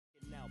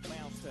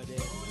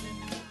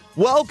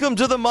Welcome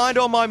to the Mind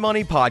on My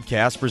Money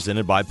podcast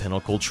presented by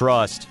Pinnacle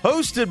Trust.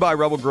 Hosted by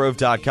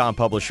RebelGrove.com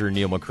publisher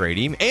Neil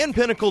McCready and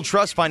Pinnacle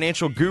Trust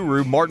financial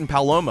guru Martin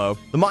Palomo,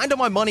 the Mind on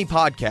My Money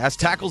podcast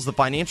tackles the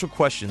financial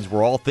questions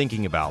we're all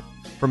thinking about.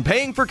 From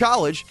paying for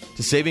college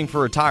to saving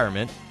for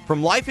retirement,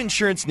 from life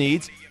insurance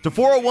needs to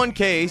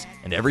 401ks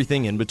and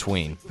everything in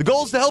between. The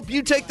goal is to help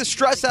you take the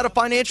stress out of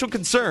financial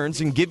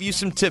concerns and give you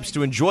some tips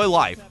to enjoy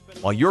life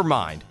while your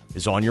mind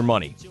is on your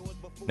money.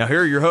 Now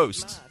here are your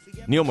hosts,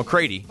 Neil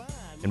McCready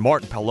and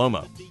Martin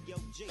Palomo.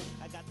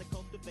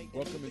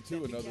 Welcome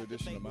into another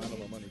edition of Mind on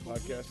My Money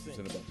podcast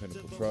presented by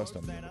Pinnacle Trust.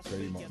 I'm Neil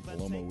McCready, Martin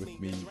Palomo with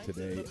me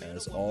today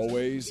as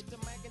always.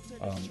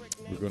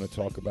 We're going to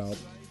talk about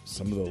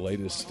some of the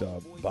latest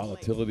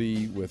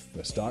volatility with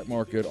the stock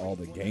market, all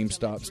the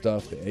GameStop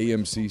stuff, the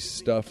AMC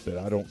stuff that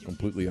I don't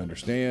completely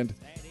understand.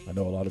 I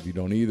know a lot of you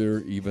don't either,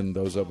 even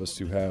those of us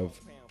who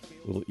have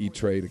little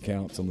E-Trade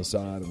accounts on the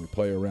side and we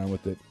play around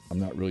with it. I'm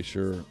not really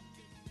sure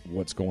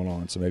what's going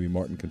on, so maybe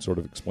Martin can sort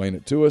of explain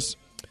it to us.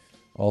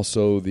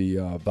 Also, the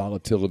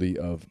volatility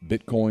of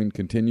Bitcoin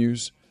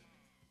continues,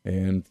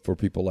 and for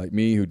people like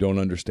me who don't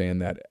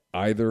understand that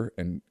either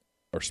and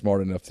are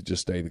smart enough to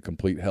just stay the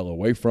complete hell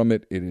away from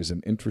it, it is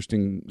an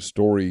interesting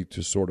story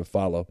to sort of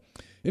follow.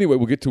 Anyway,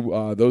 we'll get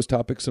to those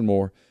topics and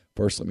more.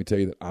 First, let me tell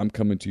you that I'm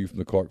coming to you from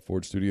the Clark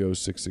Ford Studios.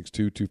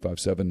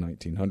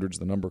 662-257-1900 is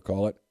the number.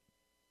 Call it.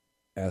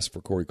 Ask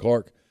for Corey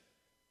Clark.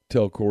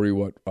 Tell Corey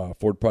what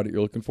Ford product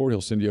you're looking for. He'll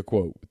send you a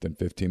quote within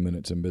 15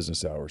 minutes in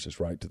business hours. It's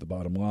right to the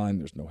bottom line.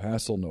 There's no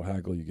hassle, no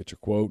haggle. You get your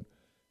quote,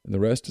 and the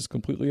rest is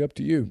completely up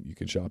to you. You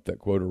can shop that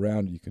quote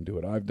around. You can do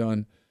what I've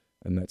done,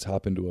 and that's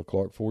hop into a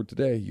Clark Ford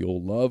today.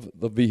 You'll love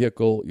the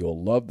vehicle.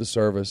 You'll love the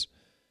service.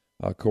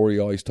 Corey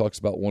always talks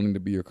about wanting to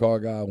be your car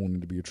guy,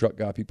 wanting to be your truck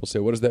guy. People say,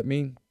 what does that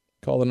mean?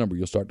 Call the number.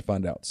 You'll start to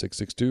find out.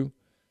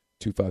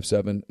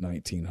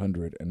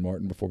 662-257-1900. And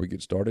Martin, before we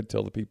get started,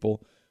 tell the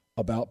people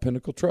about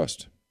Pinnacle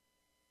Trust.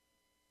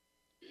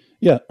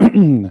 Yeah,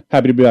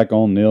 happy to be back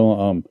on,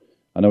 Neil.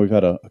 I know we've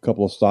had a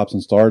couple of stops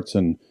and starts,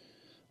 and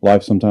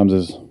life sometimes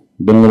has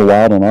been a little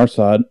wild on our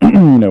side.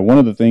 One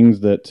of the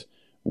things that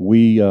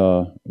we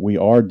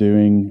are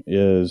doing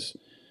is,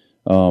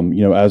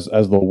 as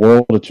the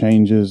world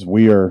changes,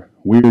 we are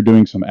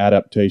doing some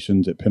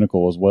adaptations at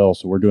Pinnacle as well.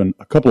 So we're doing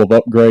a couple of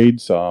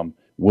upgrades.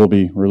 We'll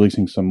be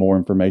releasing some more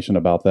information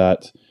about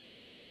that.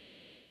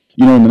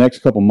 In the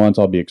next couple months,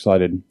 I'll be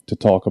excited to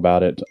talk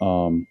about it.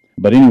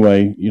 But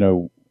anyway,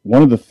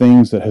 one of the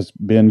things that has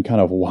been kind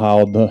of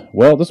wild, this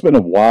has been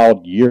a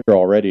wild year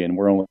already, and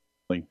we're only,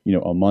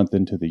 a month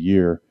into the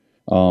year.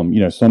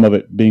 Some of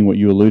it being what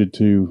you alluded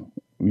to,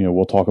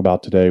 we'll talk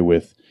about today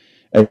with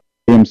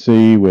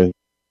AMC, with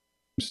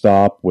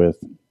Stop,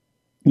 with,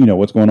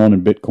 what's going on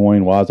in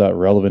Bitcoin. Why is that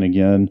relevant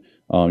again?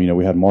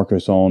 We had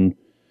Marcos on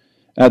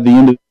at the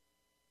end of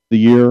the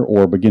year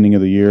or beginning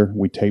of the year.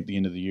 We taped the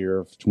end of the year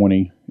of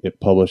 20. It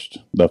published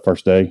the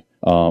first day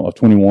of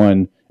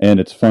 21. And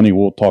it's funny,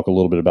 we'll talk a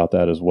little bit about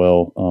that as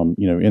well,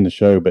 in the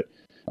show. But,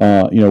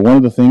 one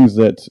of the things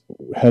that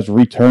has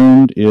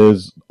returned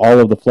is all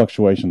of the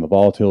fluctuation. The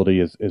volatility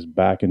is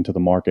back into the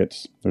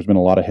markets. There's been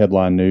a lot of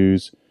headline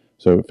news.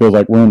 So it feels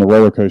like we're on the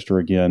roller coaster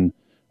again.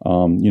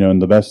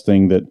 And the best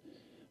thing that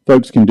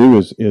folks can do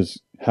is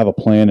have a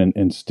plan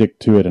and stick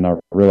to it. And I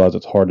realize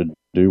it's hard to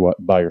do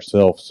by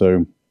yourself.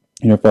 So,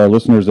 for our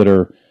listeners that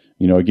are,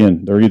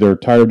 again, they're either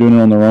tired of doing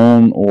it on their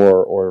own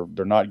or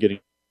they're not getting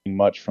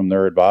much from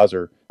their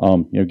advisor,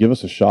 give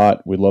us a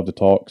shot. We'd love to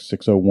talk.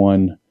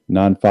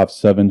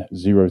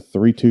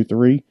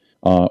 601-957-0323,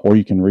 or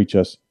you can reach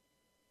us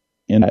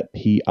at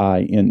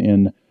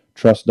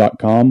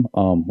pinntrust.com.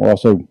 We're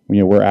also,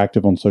 we're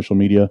active on social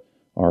media,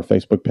 our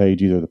Facebook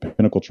page, either the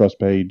Pinnacle Trust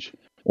page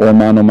or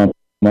Mind on My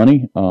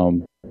Money.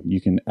 You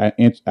can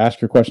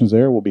ask your questions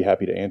there. We'll be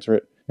happy to answer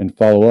it and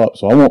follow up.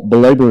 So I won't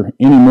belabor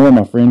any more,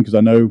 my friend, because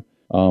I know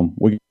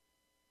we got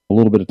a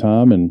little bit of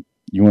time, and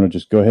you want to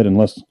just go ahead and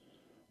let's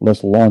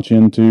launch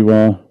into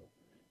the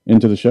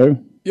show.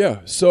 Yeah.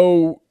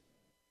 So,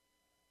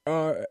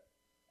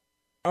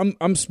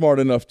 I'm smart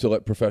enough to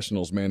let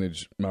professionals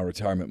manage my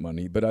retirement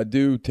money, but I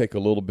do take a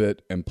little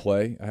bit and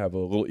play. I have a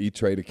little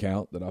E-Trade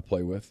account that I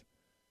play with.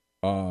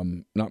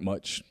 Not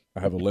much.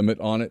 I have a limit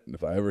on it.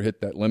 If I ever hit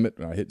that limit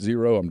and I hit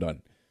zero, I'm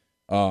done.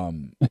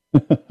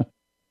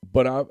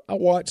 But I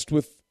watched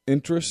with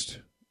interest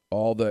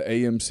all the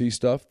AMC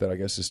stuff that I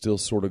guess is still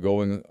sort of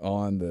going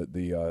on,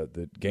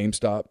 the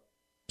GameStop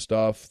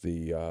stuff,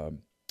 the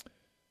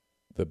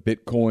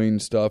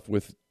Bitcoin stuff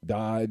with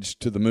Dodge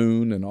to the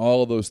moon and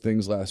all of those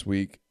things last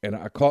week. And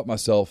I caught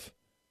myself,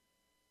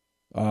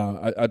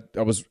 I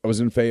was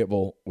in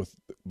Fayetteville with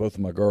both of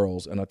my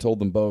girls, and I told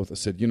them both, I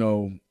said,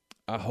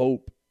 I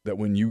hope that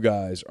when you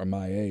guys are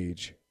my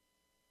age,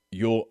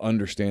 you'll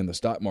understand the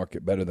stock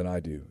market better than I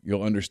do.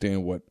 You'll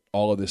understand what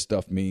all of this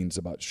stuff means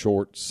about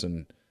shorts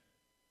and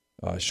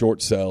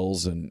short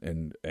sells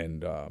and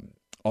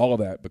all of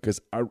that, because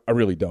I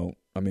really don't.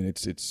 I mean,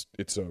 it's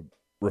a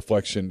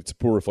reflection. It's a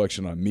poor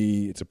reflection on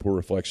me. It's a poor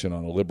reflection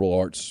on a liberal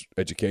arts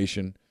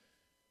education.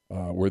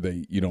 where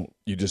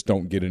you just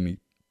don't get any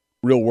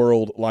real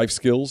world life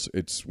skills.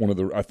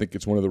 I think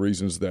it's one of the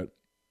reasons that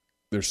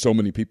there's so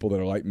many people that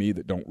are like me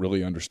that don't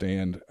really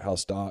understand how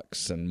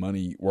stocks and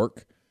money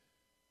work.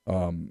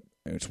 And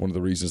it's one of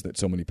the reasons that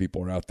so many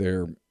people are out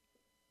there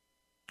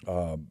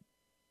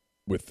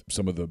with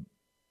some of the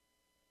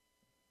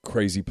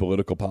crazy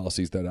political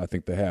policies that I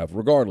think they have.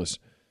 Regardless,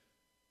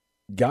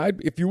 guide,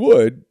 if you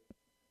would,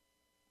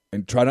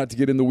 and try not to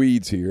get in the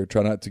weeds here,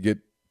 try not to get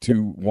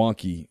too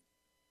wonky,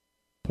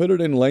 put it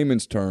in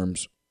layman's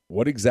terms,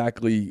 what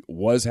exactly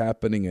was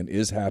happening and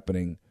is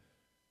happening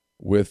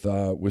with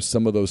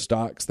some of those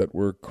stocks that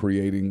were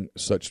creating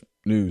such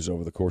news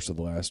over the course of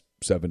the last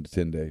 7 to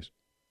 10 days.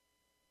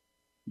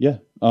 Yeah,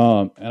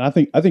 and I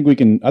think we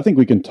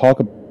can talk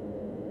about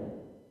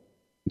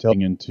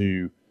telling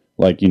into,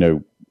 like,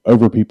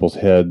 over people's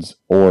heads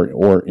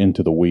or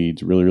into the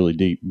weeds really, really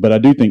deep. But I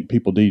do think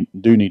people do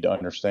need to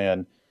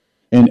understand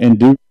and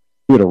do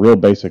at a real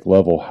basic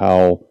level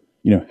how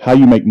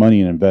you make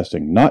money in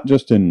investing, not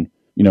just in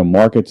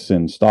markets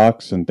and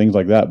stocks and things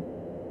like that,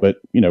 but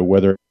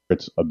whether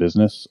it's a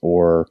business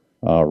or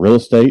real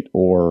estate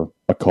or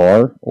a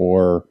car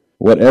or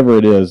whatever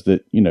it is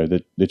that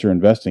that you're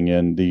investing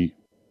in. The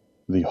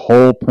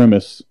whole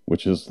premise,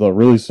 which is the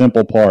really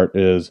simple part,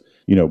 is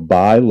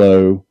buy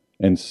low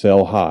and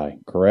sell high.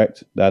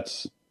 Correct?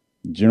 That's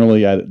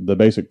generally the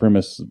basic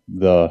premise.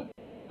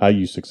 How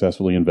you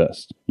successfully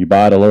invest. You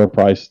buy at a lower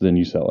price than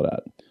you sell it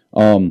at.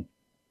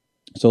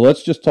 So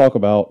let's just talk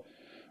about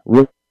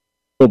real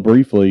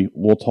briefly.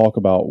 We'll talk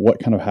about what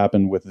kind of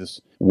happened with this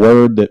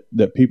word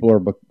that people are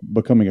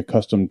becoming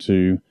accustomed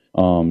to,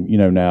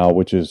 now,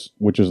 which is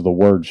the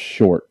word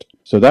short.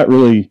 So that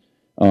really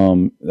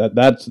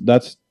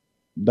that's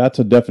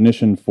a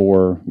definition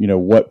for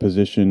what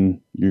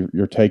position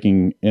you're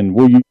taking, and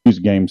we'll use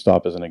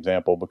GameStop as an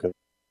example because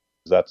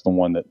that's the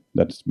one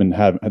that's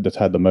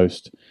had the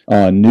most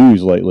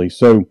news lately.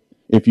 So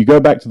if you go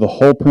back to the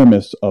whole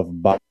premise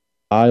of buy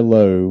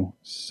low,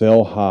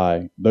 sell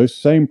high, those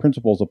same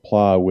principles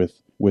apply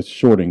with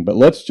shorting. But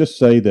let's just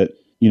say that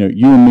you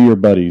and me are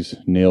buddies,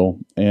 Neil,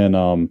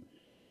 and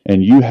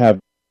you have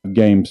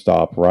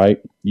GameStop,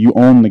 right? You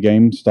own the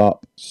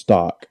GameStop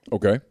stock.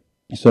 Okay.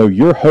 So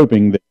you're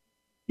hoping that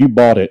you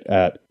bought it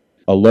at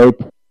a low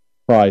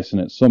price,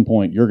 and at some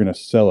point you're going to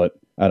sell it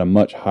at a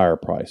much higher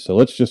price. So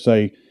let's just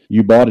say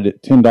you bought it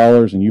at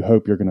 $10 and you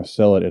hope you're going to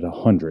sell it at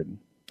 $100.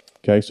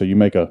 Okay, so you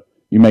make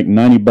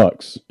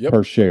 $90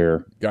 per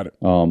share. Got it.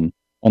 On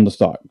the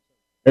stock.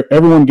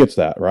 Everyone gets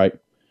that, right?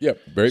 Yep.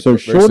 So very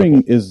shorting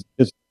simple. is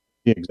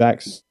the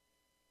exact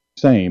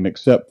same,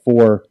 except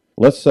for,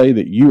 let's say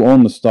that you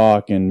own the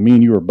stock and me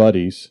and you are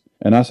buddies,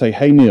 and I say,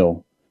 hey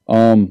Neil,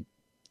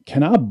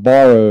 can I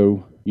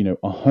borrow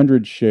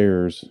 100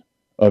 shares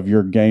of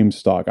your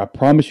GameStop? I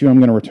promise you I'm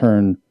going to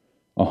return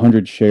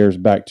 100 shares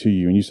back to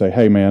you. And you say,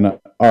 hey man,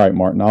 all right,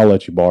 Martin, I'll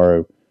let you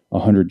borrow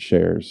 100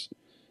 shares.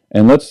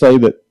 And let's say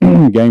that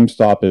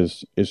GameStop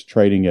is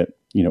trading at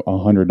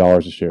 $100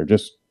 a share.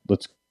 Just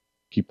let's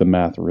keep the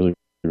math really,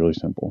 really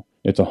simple.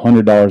 It's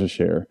 $100 a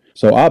share.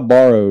 So I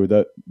borrow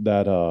that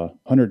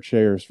 100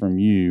 shares from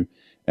you,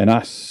 and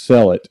I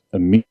sell it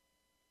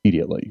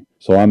immediately.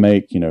 So I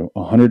make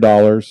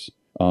 $100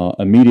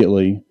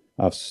 immediately.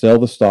 I sell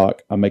the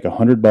stock. I make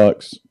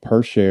 $100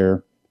 per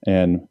share,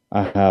 and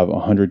I have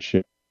 100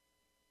 shares,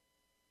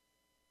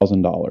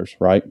 $1,000,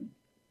 right?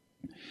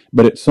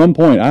 But at some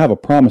point, I have a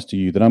promise to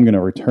you that I'm going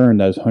to return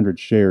those 100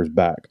 shares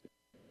back.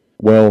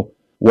 Well,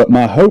 what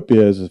my hope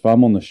is, if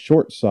I'm on the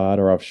short side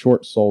or I've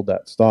short sold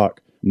that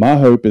stock, my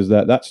hope is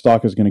that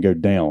stock is going to go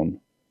down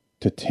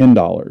to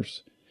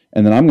 $10.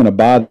 And then I'm going to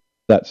buy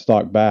that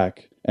stock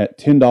back at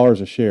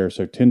 $10 a share.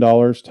 So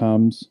 $10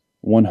 times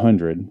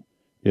 100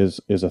 is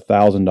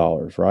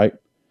 $1,000, right?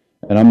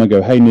 And I'm going to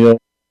go, hey, Neil,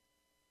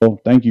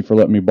 thank you for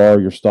letting me borrow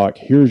your stock.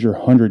 Here's your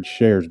 100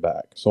 shares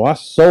back. So I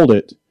sold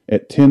it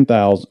at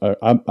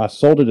 $10,000. I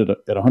sold it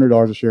at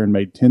 $100 a share and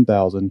made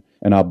 $10,000,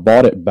 and I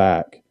bought it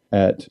back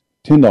at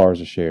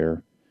 $10 a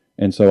share,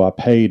 and so I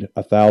paid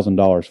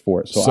 $1,000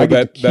 for it. So I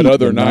get to keep that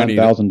other the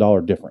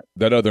 $9,000 difference.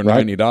 That other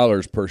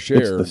 $90 per share.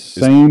 It's the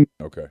same.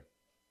 Okay.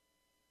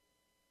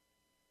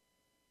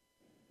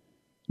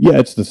 Yeah,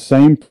 it's the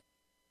same.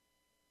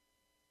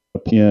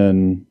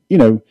 In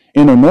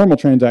a normal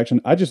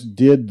transaction, I just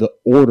did the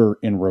order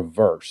in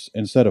reverse.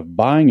 Instead of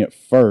buying it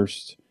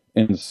first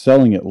and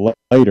selling it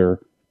later,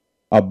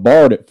 I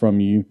borrowed it from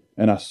you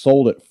and I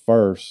sold it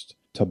first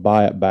to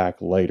buy it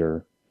back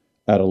later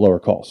at a lower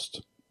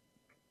cost.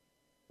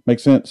 Make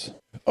sense?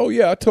 Oh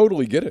yeah, I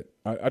totally get it.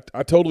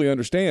 I totally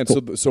understand.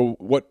 Cool. So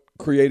what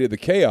created the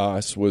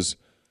chaos was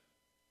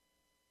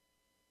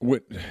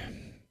when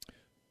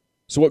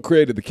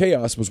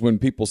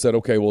people said,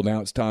 okay, well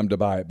now it's time to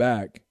buy it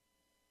back.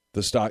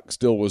 The stock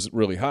still was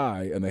really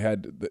high, and they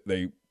had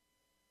to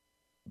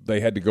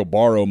go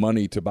borrow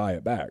money to buy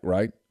it back,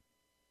 right?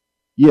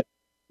 Yeah.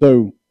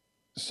 So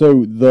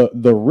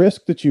the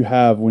risk that you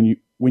have when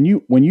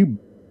you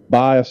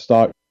buy a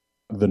stock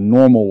the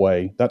normal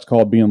way, that's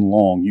called being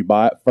long. You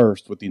buy it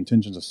first with the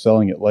intentions of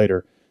selling it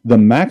later. the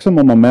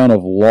maximum amount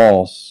of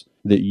loss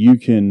that you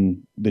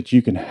can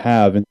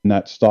have in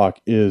that stock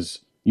is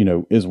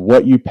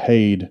what you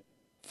paid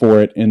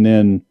for it, and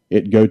then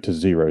it go to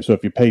zero. So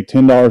if you pay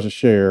 $10 a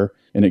share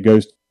and it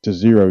goes to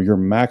zero, your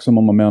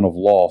maximum amount of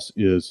loss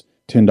is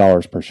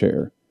 $10 per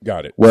share.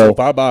 Got it. Well, so if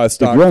I buy a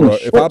stock, if you're on the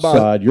short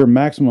side, your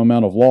maximum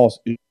amount of loss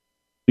is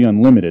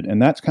unlimited,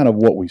 and that's kind of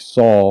what we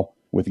saw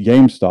with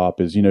GameStop.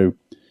 Is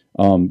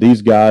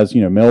these guys,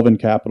 Melvin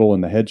Capital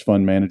and the hedge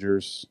fund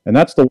managers, and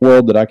that's the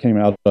world that I came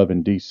out of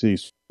in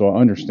DC. So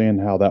I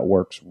understand how that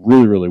works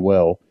really, really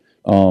well.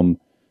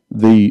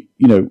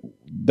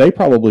 They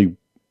probably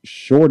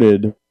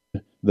shorted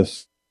the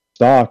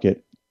stock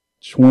at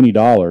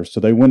 $20. So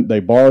they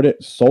borrowed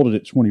it, sold it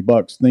at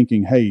 $20,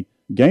 thinking, hey,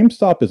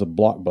 GameStop is a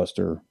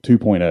Blockbuster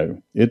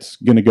 2.0. It's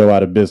going to go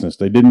out of business.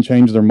 They didn't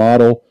change their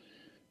model,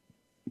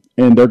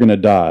 and they're going to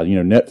die.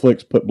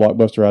 Netflix put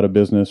Blockbuster out of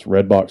business.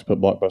 Redbox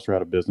put Blockbuster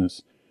out of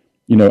business.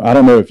 I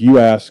don't know if you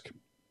ask,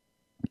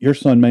 your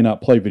son may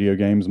not play video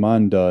games.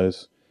 Mine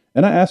does.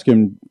 And I asked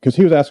him, because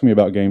he was asking me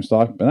about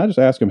GameStop, and I just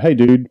asked him, hey,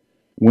 dude,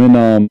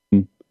 when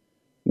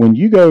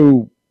you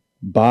go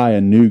buy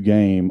a new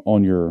game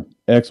on your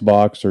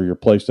Xbox or your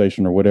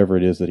PlayStation or whatever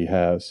it is that he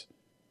has,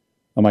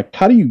 I'm like,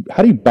 how do you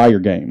buy your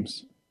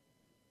games?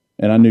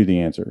 And I knew the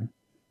answer,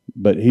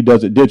 but he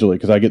does it digitally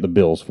because I get the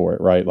bills for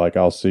it, right? Like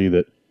I'll see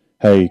that,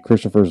 hey,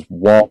 Christopher's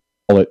wallet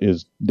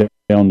is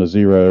down to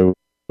zero,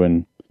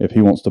 and if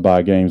he wants to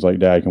buy games, like,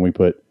 Dad, can we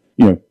put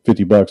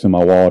 $50 in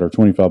my wallet or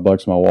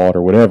 $25 in my wallet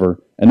or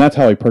whatever? And that's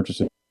how he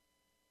purchases it.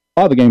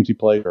 A lot of the games he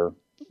plays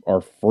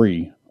are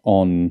free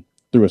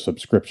through a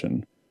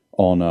subscription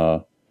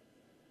on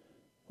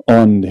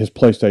his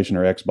PlayStation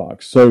or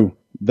Xbox. So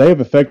they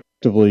have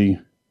effectively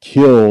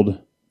killed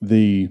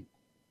the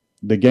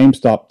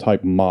GameStop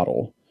type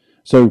model.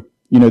 So,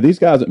 these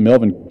guys at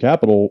Melvin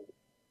Capital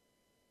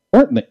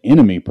aren't the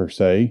enemy per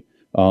se.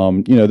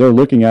 They're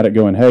looking at it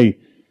going, hey,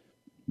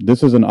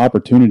 this is an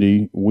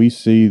opportunity. We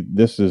see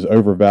this is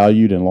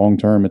overvalued, and long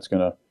term it's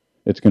gonna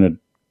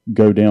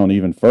go down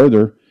even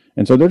further.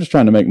 And so they're just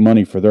trying to make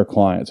money for their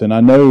clients. And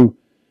I know,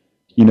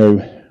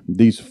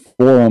 these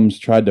forums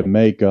tried to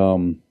make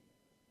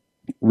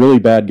really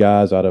bad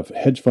guys out of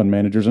hedge fund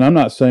managers. And I'm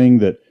not saying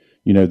that,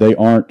 they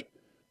aren't,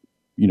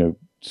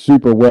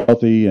 super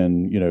wealthy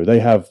and,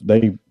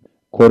 they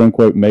quote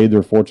unquote made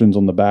their fortunes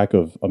on the back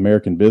of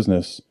American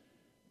business.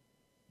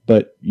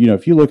 But,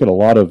 if you look at a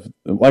lot of,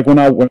 like when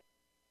I went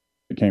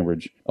to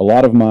Cambridge, a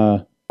lot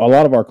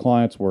of our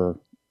clients were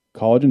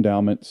college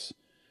endowments,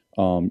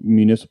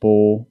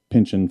 municipal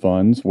pension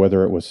funds,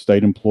 whether it was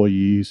state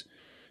employees,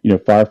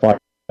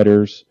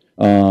 firefighters,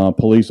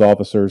 police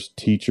officers,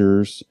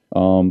 teachers.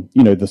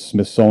 The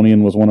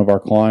Smithsonian was one of our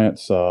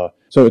clients. So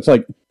it's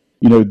like,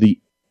 the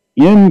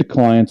end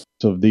clients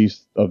of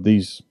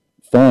these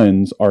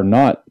funds are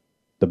not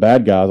the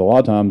bad guys. A lot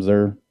of times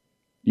they're,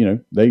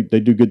 they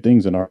do good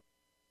things in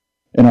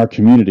our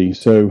community.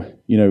 So,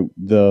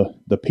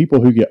 the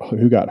people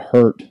who got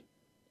hurt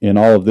in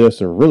all of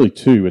this are really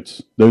two.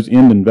 It's those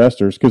end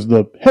investors, because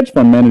the hedge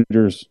fund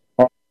managers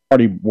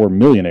already were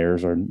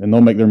millionaires, and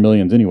they'll make their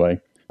millions anyway.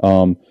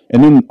 And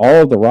then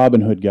all of the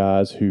Robinhood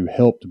guys who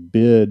helped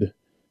bid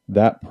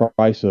that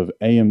price of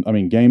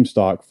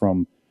GameStop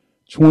from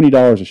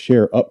 $20 a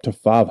share up to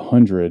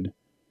 $500.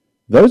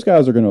 Those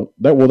guys are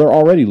they're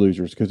already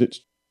losers because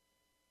it's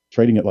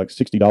trading at like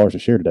 $60 a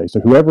share today.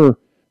 So whoever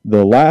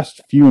the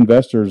last few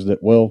investors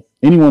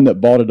anyone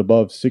that bought it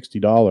above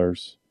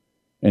 $60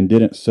 and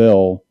didn't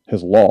sell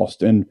has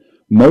lost. And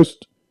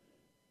most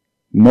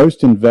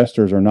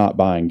investors are not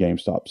buying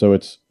GameStop. So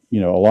it's, a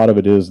lot of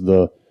it is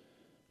the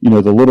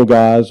little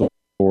guys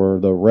or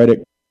the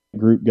Reddit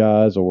group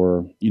guys,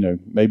 or,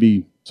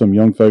 maybe some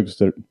young folks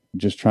that are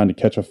just trying to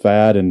catch a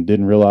fad and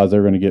didn't realize they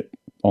were going to get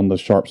on the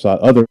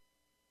other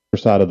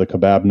side of the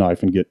kebab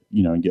knife and get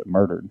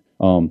murdered.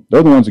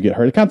 They're the ones that get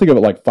hurt. I kind of think of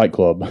it like Fight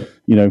Club.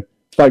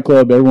 Fight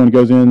Club, everyone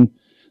goes in,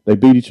 they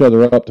beat each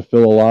other up to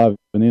feel alive,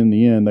 and in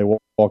the end, they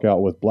walk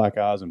out with black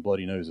eyes and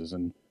bloody noses,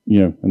 and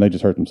and they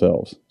just hurt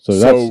themselves. So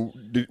that's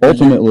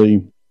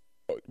ultimately.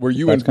 Are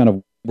you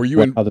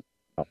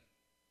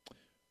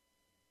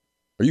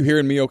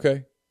hearing me?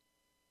 Okay.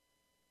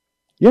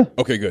 Yeah.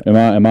 Okay. Good.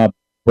 Am I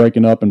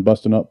breaking up and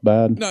busting up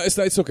bad? No,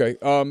 it's okay.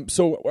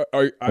 So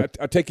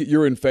I take it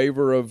you're in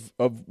favor of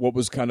what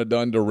was kind of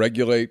done to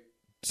regulate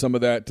some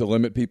of that, to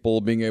limit people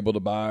being able to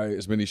buy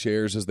as many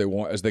shares as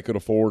they could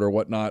afford or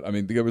whatnot. I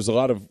mean, there was a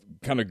lot of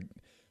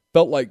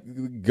felt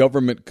like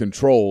government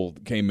control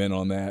came in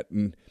on that,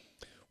 and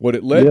what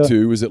it led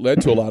to is a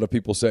lot of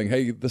people saying,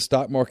 "Hey, the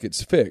stock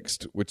market's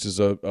fixed," which is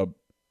an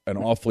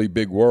awfully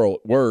big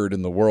word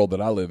in the world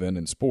that I live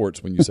in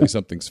sports. When you say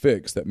something's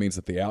fixed, that means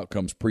that the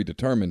outcome's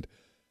predetermined.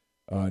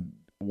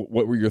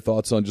 What were your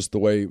thoughts on just the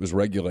way it was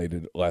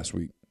regulated last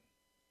week?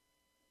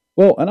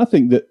 Well, and I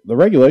think that the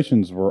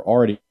regulations were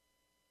already.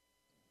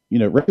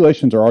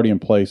 Regulations are already in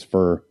place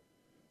for,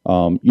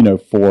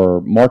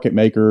 for market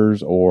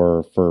makers,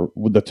 or for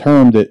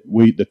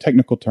the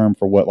technical term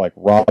for what, like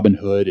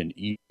Robinhood and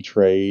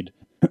E-Trade,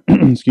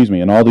 excuse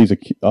me, and all these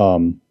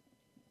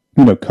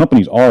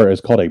companies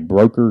is called a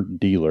broker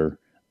dealer.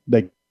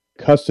 They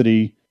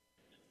custody,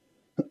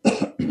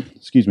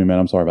 excuse me, man,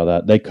 I'm sorry about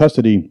that. They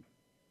custody,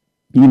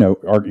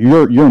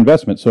 your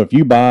investment. So if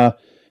you buy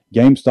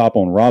GameStop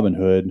on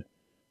Robinhood,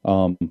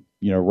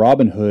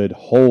 Robinhood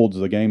holds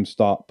the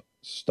GameStop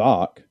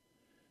stock.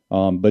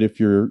 But if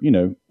you're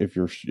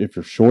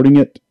shorting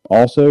it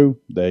also,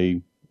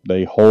 they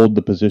hold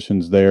the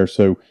positions there.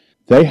 So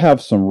they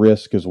have some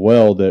risk as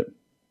well that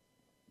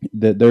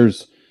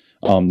there's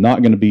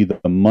not going to be the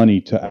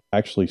money to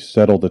actually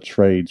settle the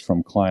trades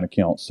from client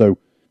accounts. So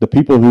the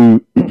people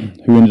who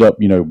ended up,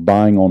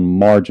 buying on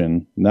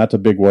margin, and that's a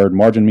big word.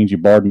 Margin means you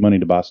borrowed money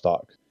to buy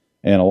stock.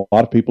 And a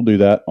lot of people do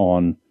that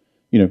on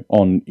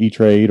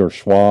E-Trade or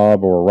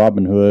Schwab or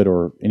Robinhood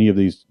or any of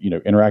these,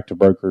 interactive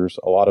brokers,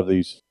 a lot of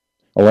these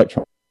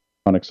electronic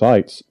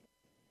sites.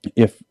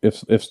 If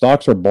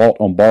stocks are bought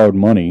on borrowed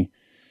money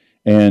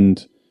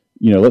and,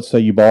 let's say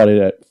you bought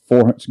it at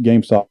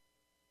GameStop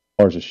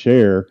a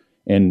share,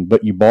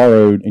 but you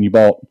borrowed and you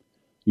bought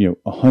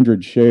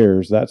 100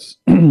 shares, that's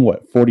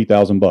what,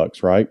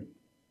 $40,000, right?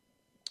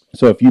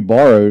 So if you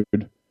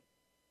borrowed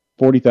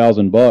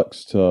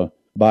 $40,000 to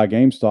buy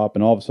GameStop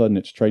and all of a sudden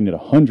it's trading at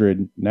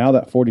 100, now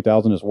that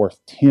 40,000 is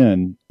worth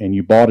 10 and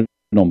you bought it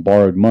on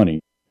borrowed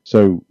money.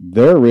 So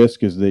their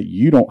risk is that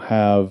you don't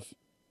have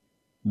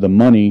the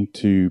money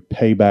to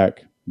pay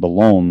back the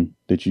loan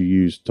that you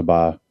used to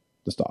buy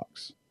the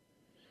stocks.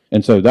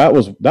 And so that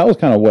was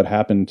kind of what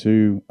happened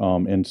too,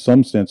 in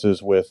some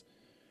senses, with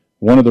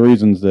one of the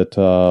reasons that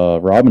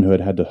Robinhood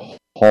had to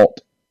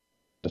halt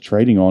the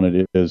trading on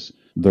it is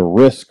the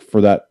risk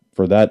for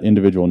that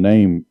individual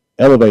name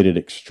elevated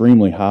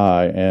extremely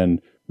high,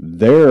 and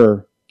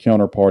their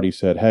counterparty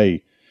said,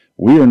 "Hey,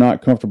 we are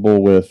not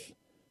comfortable with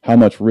how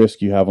much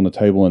risk you have on the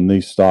table in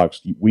these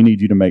stocks. We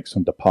need you to make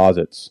some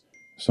deposits,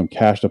 some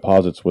cash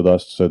deposits with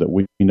us, so that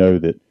we know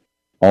that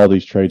all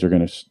these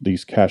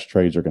these cash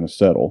trades are going to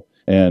settle."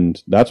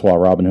 And that's why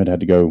Robinhood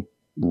had to go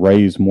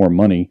raise more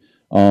money.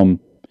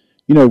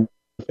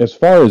 As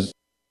far as,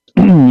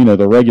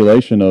 the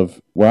regulation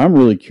of what I'm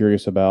really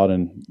curious about,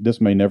 and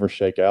this may never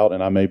shake out,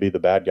 and I may be the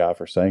bad guy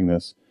for saying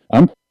this,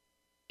 I'm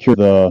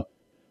curious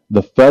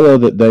the fellow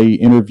that they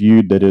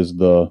interviewed that is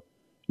the,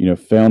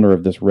 founder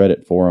of this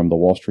Reddit forum, the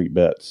Wall Street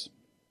Bets.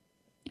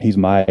 He's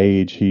my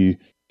age. He,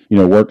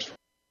 works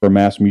for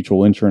Mass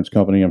Mutual Insurance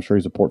Company. I'm sure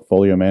he's a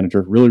portfolio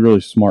manager. Really,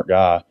 really smart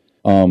guy.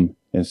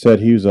 And said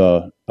he was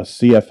a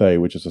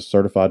CFA, which is a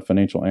certified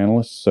financial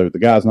analyst. So the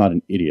guy's not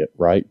an idiot,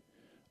 right?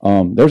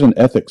 There's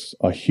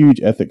a huge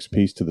ethics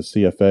piece to the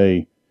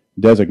CFA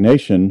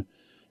designation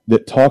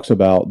that talks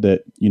about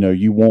that,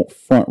 you won't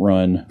front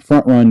run.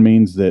 Front run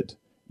means that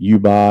you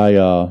buy,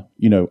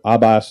 I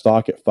buy a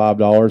stock at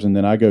 $5 and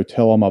then I go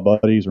tell all my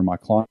buddies or my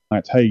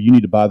clients, hey, you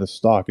need to buy this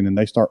stock. And then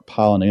they start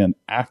piling in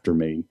after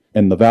me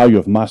and the value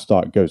of my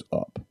stock goes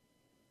up.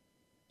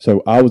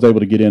 So I was able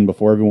to get in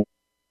before everyone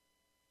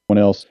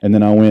else. And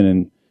then I went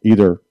and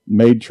either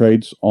made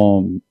trades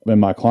in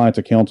my client's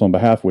accounts on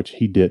behalf, which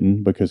he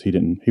didn't because he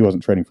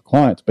wasn't trading for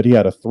clients, but he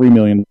had a 3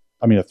 million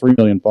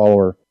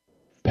follower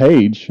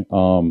page,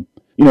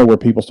 where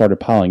people started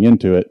piling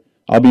into it.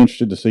 I'll be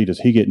interested to see, does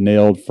he get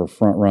nailed for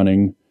front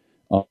running?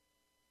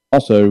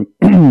 Also,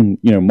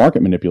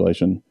 market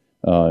manipulation.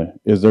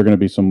 Is there going to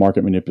be some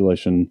market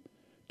manipulation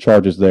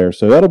charges there?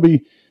 So it'll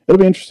be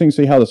interesting to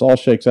see how this all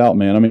shakes out,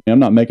 man. I mean, I'm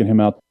not making him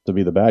out to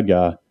be the bad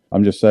guy.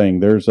 I'm just saying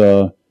there's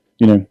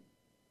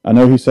I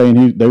know he's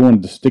saying they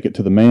wanted to stick it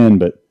to the man,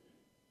 but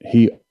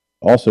he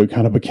also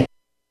kind of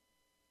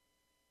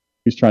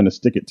he's trying to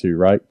stick it to,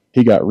 right?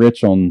 He got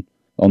rich on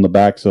the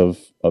backs of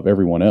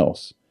everyone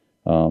else.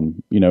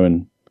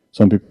 And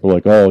some people are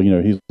like, oh,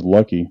 he's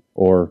lucky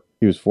or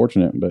he was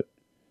fortunate. But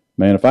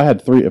man, if I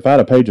had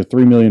a page of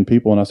 3 million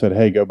people and I said,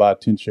 hey, go buy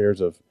 10 shares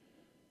of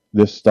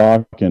this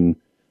stock and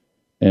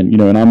I'm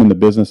in the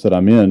business that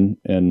I'm in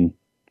and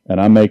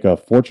I make a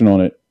fortune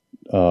on it,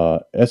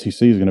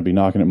 SEC is going to be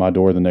knocking at my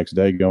door the next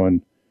day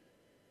going,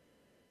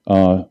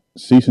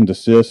 cease and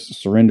desist,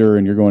 surrender,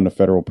 and you're going to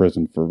federal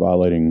prison for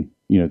violating,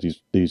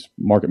 these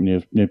market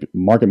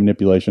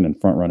manipulation and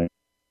front running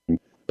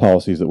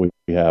policies that we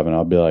have. And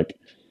I'll be like,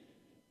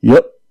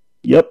 yep,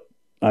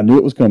 I knew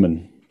it was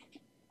coming.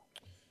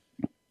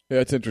 Yeah,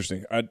 it's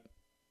interesting. I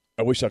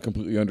wish I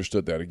completely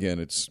understood that.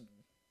 Again,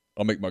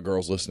 I'll make my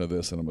girls listen to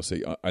this and I'm going to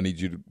say, I need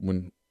you to,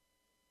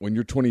 when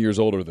you're 20 years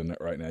older than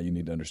that right now, you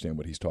need to understand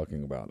what he's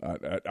talking about.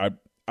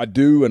 I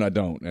do and I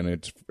don't, and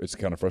it's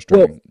kind of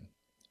frustrating. Well,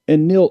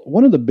 and Neil,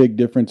 one of the big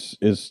difference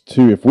is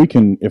too, if we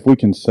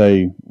can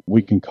say,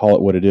 we can call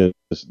it what it is,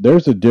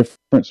 there's a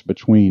difference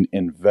between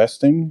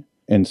investing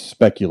and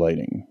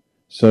speculating.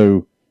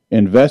 So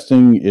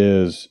investing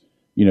is,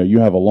 you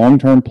have a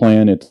long-term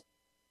plan. It's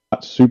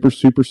not super,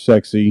 super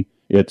sexy.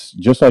 It's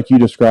just like you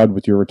described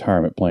with your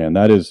retirement plan.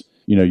 That is,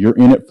 you're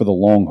in it for the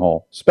long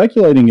haul.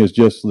 Speculating is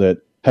just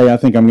that, hey, I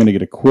think I'm going to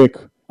get a quick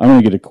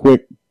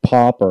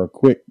pop or a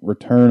quick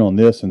return on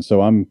this, and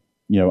so I'm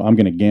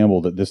going to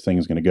gamble that this thing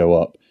is going to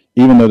go up,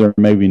 even though there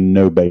may be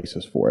no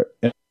basis for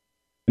it.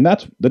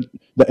 that's the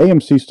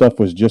AMC stuff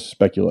was just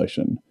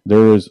speculation.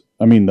 AMC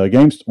and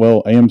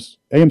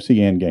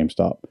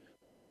GameStop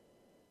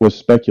was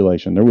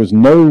speculation. There was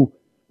no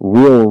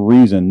real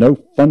reason, no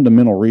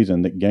fundamental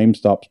reason that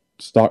GameStop's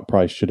stock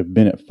price should have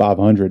been at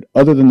 500,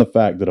 other than the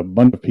fact that a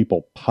bunch of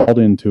people piled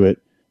into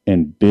it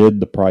and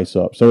bid the price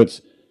up. So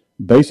it's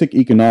basic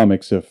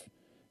economics. If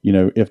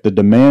the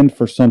demand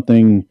for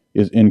something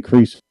is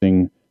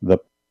increasing, the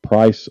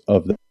price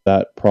of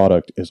that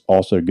product is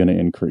also going to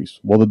increase.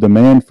 Well, the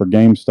demand for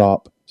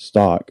GameStop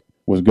stock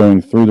was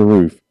going through the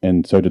roof,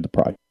 and so did the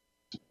price.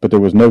 But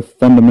there was no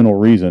fundamental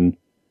reason.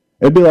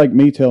 It'd be like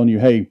me telling you,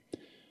 hey,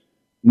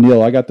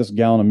 Neil, I got this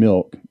gallon of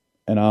milk,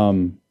 and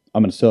I'm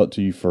going to sell it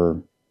to you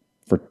for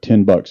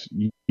 $10.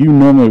 You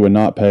normally would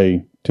not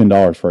pay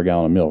 $10 for a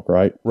gallon of milk,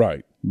 right?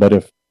 Right. But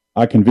if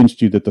I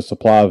convinced you that the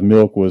supply of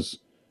milk was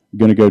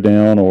going to go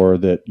down, or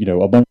that,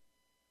 a bunch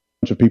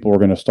of people were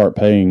going to start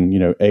paying,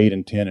 $8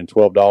 and $10 and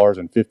 $12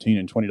 and $15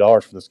 and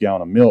 $20 for this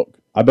gallon of milk,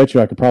 I bet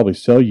you I could probably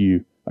sell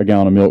you a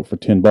gallon of milk for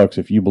 $10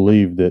 if you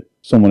believed that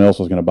someone else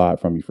was going to buy it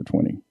from you for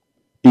 $20.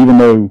 Even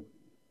though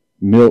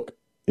milk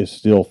is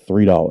still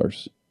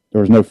 $3.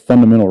 There was no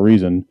fundamental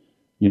reason.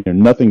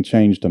 Nothing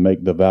changed to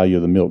make the value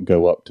of the milk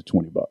go up to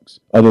 $20,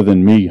 other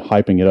than me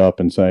hyping it up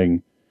and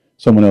saying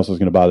someone else is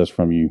going to buy this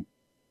from you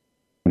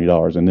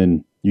 $20, and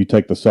then you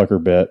take the sucker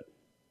bet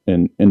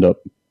and end up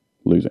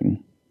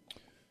losing.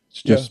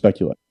 It's just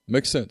speculation.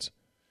 Makes sense.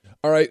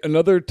 All right,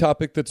 another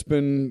topic that's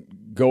been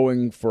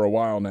going for a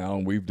while now,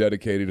 and we've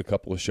dedicated a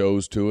couple of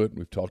shows to it.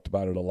 We've talked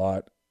about it a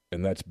lot,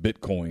 and that's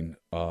Bitcoin.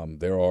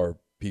 There are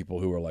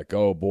people who are like,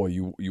 oh, boy,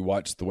 you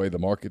watch the way the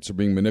markets are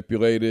being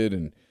manipulated,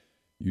 and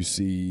you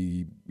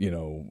see,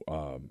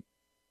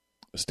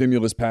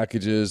 stimulus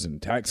packages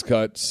and tax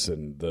cuts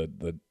and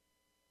the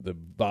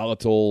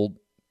volatile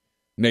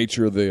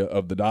nature of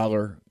the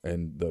dollar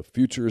and the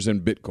futures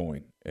in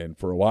Bitcoin. And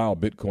for a while,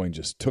 Bitcoin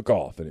just took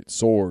off and it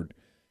soared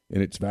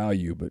in its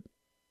value. But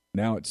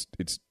now it's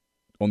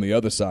on the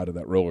other side of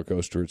that roller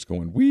coaster. It's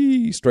going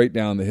wee straight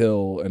down the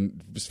hill,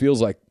 and it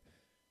feels like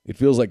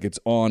it's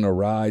on a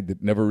ride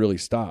that never really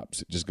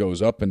stops. It just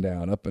goes up and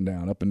down, up and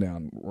down, up and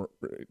down,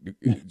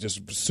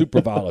 just super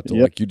volatile.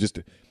 Yep.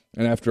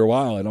 And after a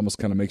while, it almost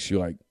kind of makes you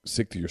like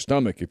sick to your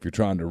stomach if you're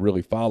trying to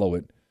really follow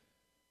it.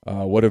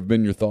 What have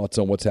been your thoughts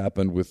on what's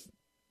happened with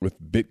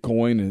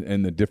Bitcoin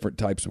and the different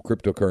types of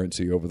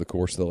cryptocurrency over the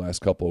course of the last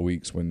couple of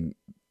weeks, when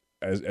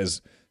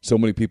as so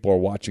many people are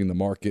watching the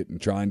market and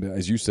trying to,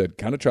 as you said,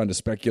 kind of trying to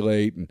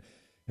speculate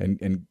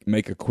and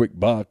make a quick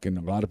buck, and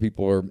a lot of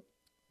people are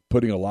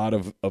putting a lot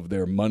of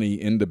their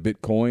money into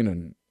Bitcoin,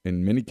 and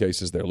in many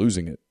cases they're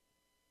losing it.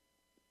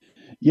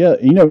 Yeah,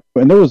 and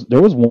there was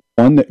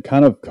one that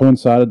kind of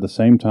coincided the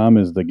same time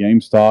as the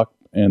GameStop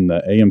and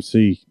the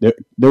AMC.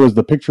 There was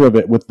the picture of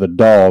it with the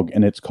dog,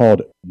 and it's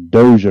called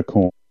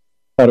Dogecoin.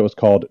 I thought it was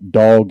called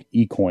Dog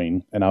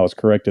eCoin, and I was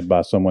corrected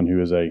by someone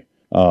who is a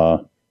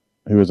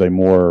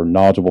more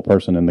knowledgeable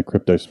person in the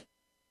crypto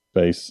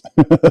space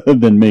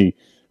than me.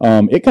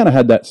 It kind of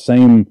had that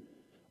same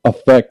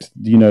effect,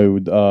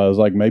 it was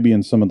like maybe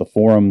in some of the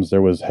forums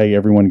there was, hey,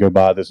 everyone go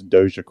buy this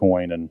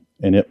Dogecoin, and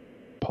it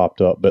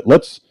popped up. But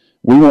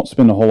we won't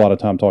spend a whole lot of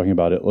time talking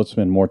about it. Let's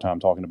spend more time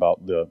talking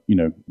about the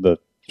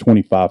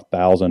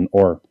 25,000,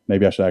 or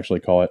maybe I should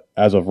actually call it,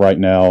 as of right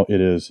now, it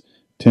is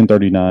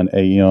 10:39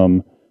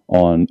 a.m.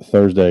 on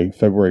Thursday,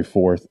 February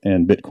 4th,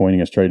 and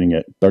Bitcoin is trading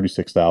at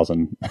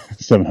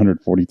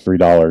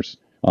 $36,743.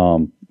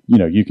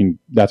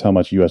 That's how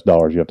much US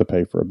dollars you have to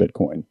pay for a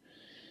Bitcoin.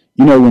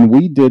 When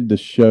we did the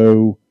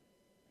show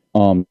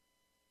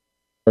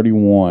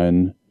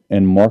 31,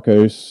 and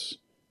Marcos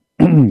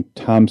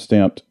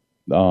timestamped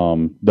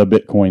the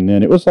Bitcoin,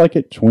 then it was like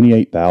at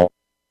 28,000,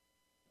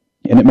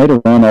 and it made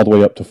a run all the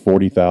way up to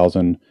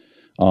 40,000.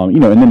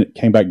 And then it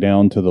came back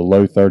down to the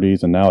low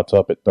 30s, and now it's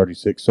up at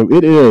 36. So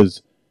it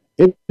is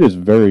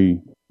very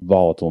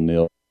volatile,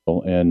 Neil.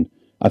 And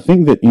I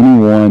think that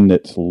anyone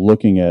that's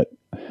looking at,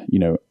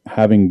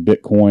 having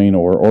Bitcoin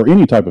or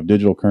any type of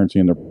digital currency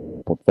in their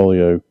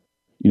portfolio,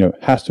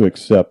 has to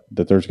accept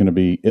that there's going to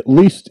be, at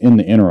least in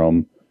the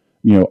interim,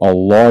 a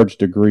large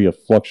degree of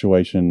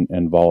fluctuation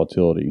and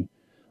volatility.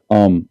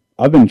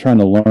 I've been trying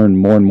to learn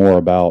more and more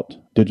about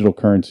digital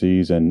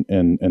currencies and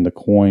the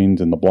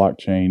coins and the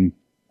blockchain.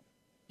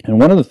 And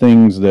one of the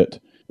things that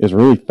is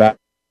really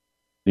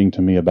fascinating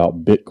to me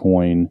about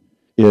Bitcoin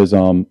is,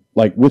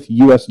 like with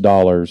US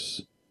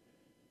dollars,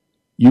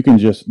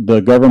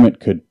 the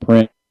government could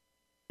print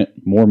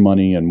more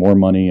money and more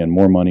money and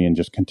more money and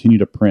just continue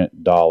to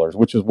print dollars,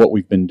 which is what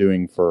we've been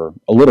doing for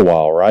a little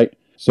while, right?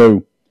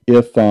 So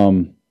if,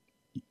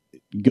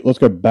 let's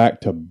go back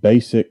to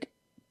basic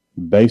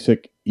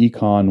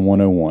Econ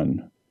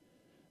 101.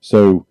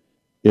 So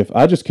if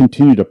I just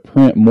continue to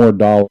print more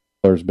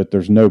dollars, but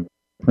there's no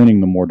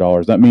printing the more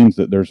dollars, that means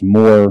that there's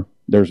more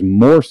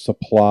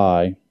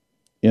supply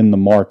in the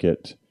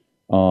market.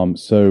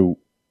 So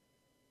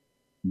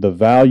the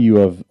value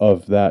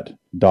of that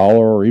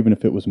dollar, or even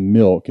if it was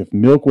milk, if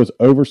milk was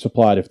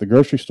oversupplied, if the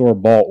grocery store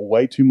bought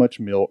way too much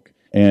milk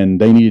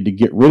and they needed to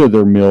get rid of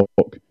their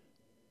milk,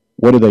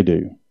 what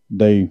do?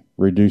 They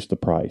reduce the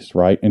price,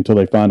 right? Until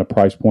they find a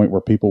price point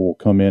where people will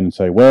come in and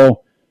say,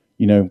 well,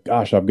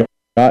 gosh,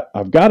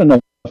 I've got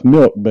enough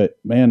milk, but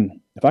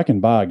man, if I can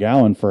buy a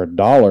gallon for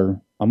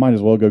 $1, I might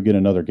as well go get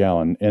another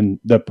gallon, and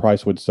the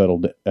price would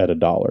settle at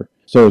 $1.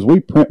 So as we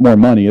print more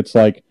money, it's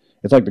like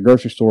the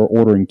grocery store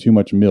ordering too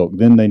much milk.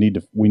 Then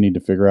we need to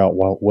figure out,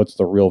 well, what's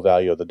the real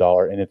value of the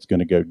dollar, and it's going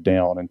to go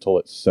down until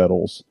it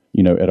settles,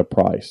 at a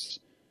price.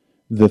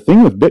 The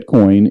thing with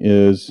Bitcoin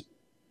is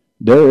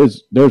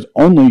there's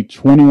only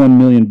 21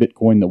 million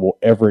Bitcoin that will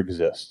ever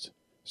exist.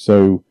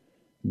 So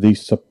the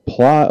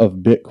supply of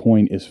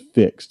Bitcoin is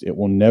fixed. It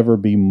will never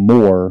be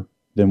more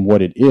than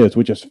what it is,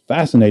 which is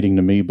fascinating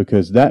to me,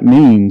 because that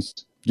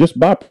means, just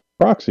by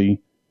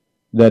proxy,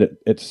 that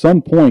at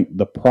some point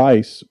the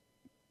price,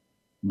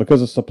 because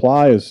the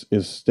supply is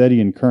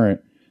steady and current,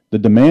 the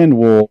demand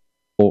will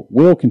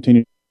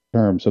continue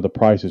term, so the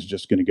price is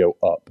just going to go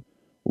up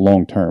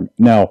long term.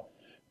 Now,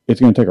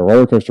 it's going to take a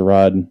roller coaster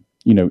ride,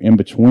 in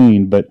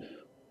between, but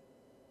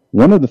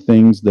one of the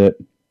things that,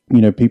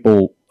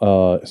 people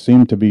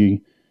seem to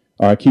be,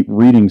 I keep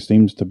reading,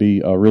 seems to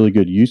be a really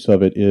good use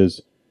of it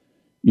is,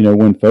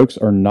 when folks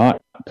are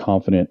not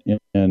confident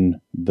in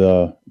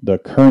the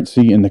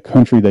currency in the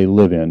country they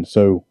live in.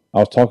 So I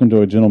was talking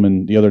to a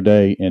gentleman the other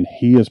day, and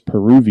he is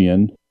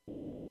Peruvian,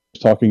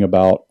 talking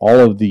about all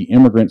of the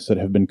immigrants that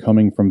have been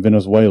coming from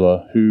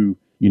Venezuela who,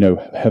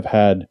 have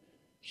had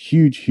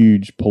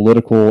huge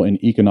political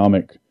and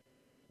economic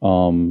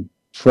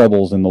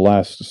troubles in the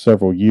last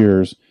several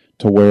years,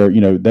 to where,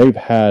 they've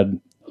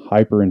had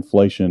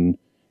hyperinflation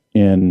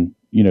in,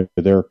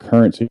 their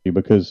currency,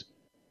 because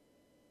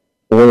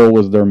oil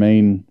was their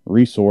main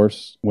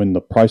resource. When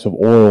the price of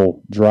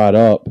oil dried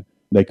up,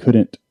 they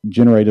couldn't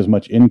generate as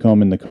much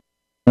income in the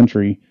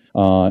country,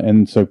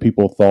 and so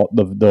people thought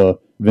the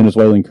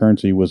Venezuelan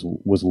currency was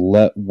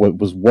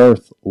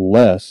worth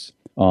less,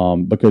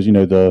 because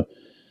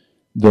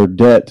their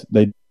debt,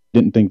 they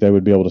didn't think they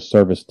would be able to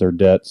service their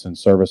debts and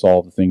service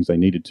all the things they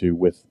needed to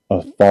with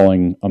a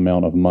falling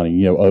amount of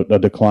money, a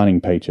declining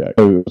paycheck.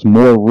 So it was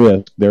more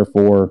risk,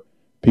 therefore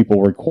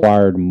people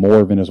required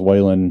more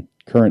Venezuelan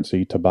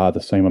currency to buy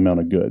the same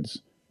amount of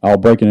goods. I'll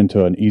break it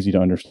into an easy to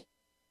understand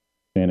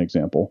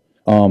example.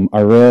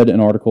 I read an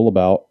article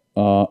about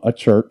a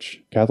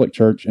church, Catholic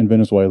church in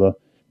Venezuela.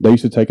 They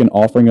used to take an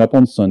offering up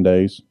on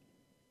Sundays,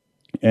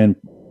 and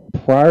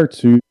prior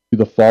to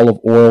the fall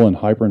of oil and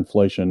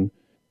hyperinflation,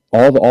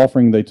 all the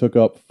offering they took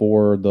up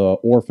for the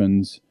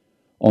orphans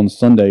on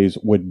Sundays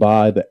would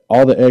buy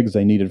all the eggs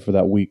they needed for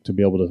that week to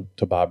be able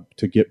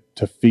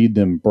to feed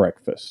them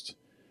breakfast.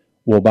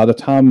 Well, by the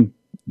time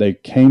they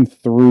came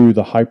through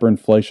the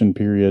hyperinflation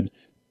period,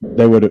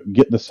 they would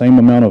get the same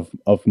amount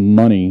of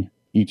money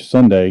each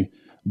Sunday,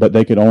 but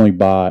they could only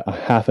buy a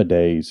half a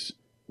day's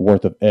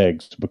worth of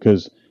eggs,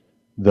 because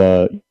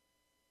whoever's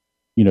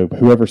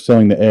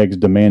selling the eggs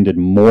demanded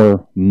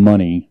more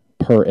money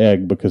per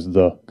egg because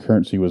the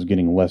currency was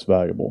getting less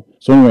valuable.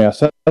 So anyway, I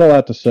said all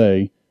that to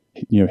say,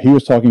 he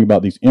was talking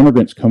about these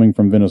immigrants coming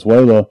from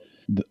Venezuela.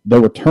 They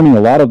were turning a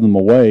lot of them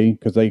away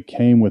because they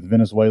came with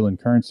Venezuelan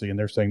currency, and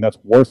they're saying that's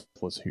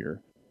worthless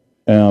here.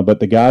 But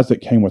the guys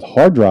that came with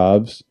hard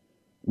drives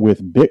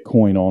with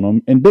Bitcoin on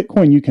them, and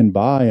Bitcoin you can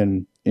buy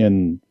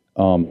you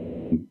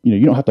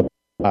don't have to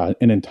buy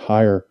an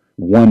entire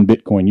one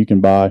Bitcoin. You can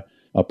buy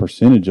a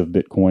percentage of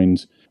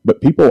Bitcoins,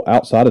 but people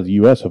outside of the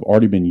U.S. have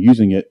already been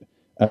using it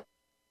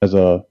as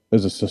a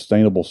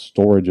sustainable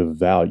storage of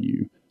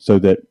value, so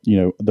that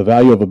the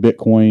value of a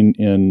Bitcoin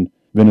in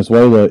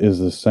Venezuela is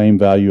the same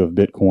value of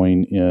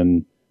Bitcoin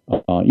in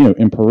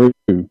Peru,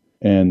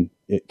 and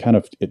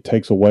it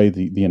takes away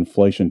the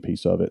inflation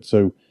piece of it.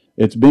 So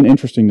it's been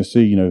interesting to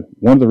see.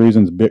 One of the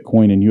reasons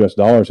Bitcoin in U.S.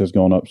 dollars has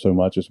gone up so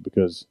much is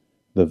because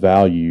the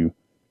value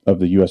of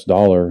the U.S.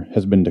 dollar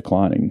has been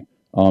declining.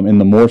 And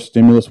the more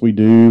stimulus we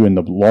do, and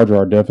the larger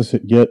our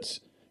deficit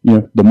gets,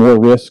 the more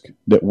risk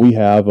that we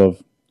have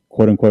of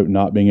quote unquote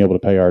not being able to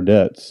pay our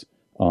debts,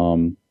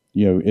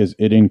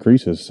 it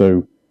increases.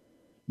 So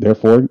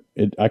therefore,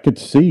 I could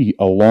see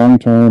a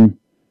long-term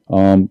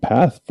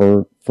path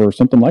for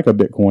something like a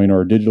Bitcoin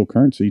or a digital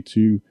currency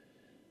to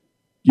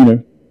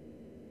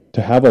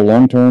have a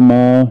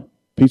long-term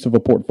piece of a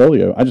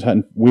portfolio.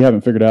 We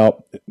haven't figured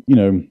out,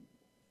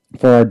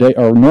 for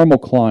our normal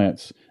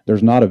clients,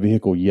 there's not a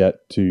vehicle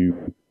yet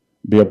to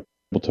be able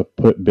to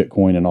put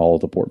Bitcoin in all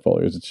of the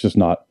portfolios. It's just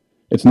not.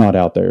 It's not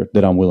out there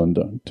that I'm willing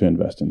to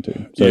invest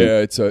into. So,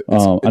 yeah,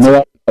 I know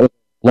that was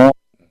a long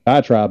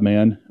diatribe,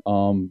 man.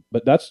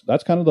 But that's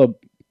kind of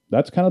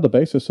the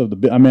basis of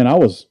the. I mean, I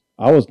was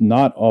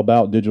not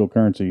about digital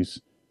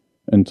currencies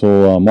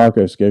until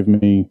Marcos gave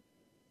me.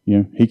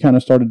 He kind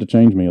of started to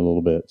change me a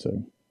little bit.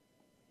 So,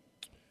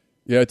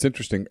 yeah, it's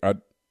interesting.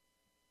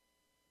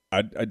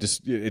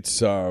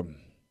 It's a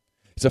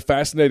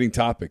fascinating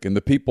topic, and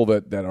the people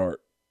that are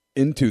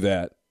into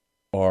that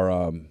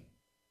are.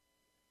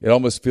 It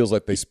almost feels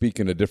like they speak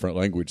in a different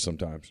language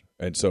sometimes,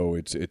 and so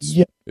it's a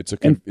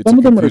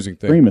confusing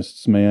thing.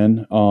 Extremists,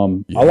 man.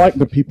 I like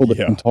the people that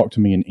can talk to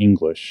me in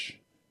English,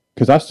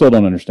 because I still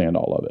don't understand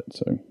all of it.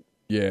 So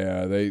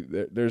Yeah,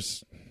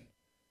 there's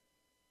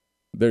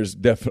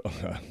definitely.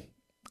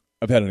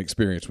 I've had an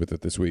experience with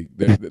it this week.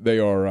 They're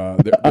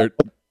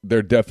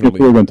definitely.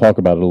 We're going to talk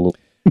about it a little.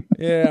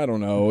 Yeah, I don't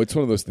know. It's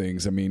one of those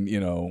things. I mean,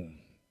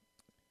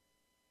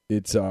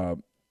 it's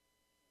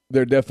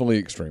they're definitely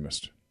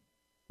extremist.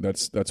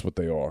 That's what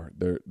they are.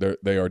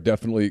 They are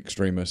definitely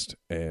extremist,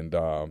 and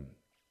I'll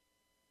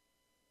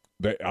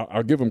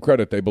give them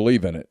credit. They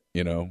believe in it,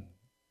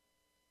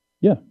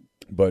 Yeah,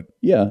 but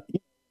yeah,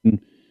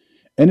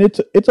 and it's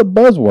a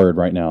buzzword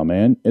right now,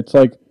 man. It's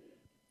like,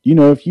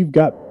 if you've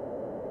got,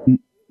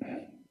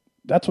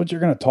 that's what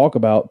you're going to talk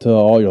about to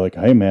all. You're like,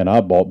 hey, man,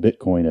 I bought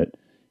Bitcoin at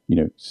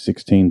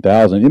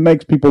 16,000. It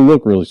makes people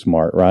look really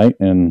smart, right?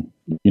 And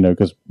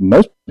because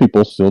most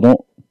people still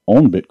don't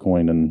own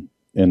Bitcoin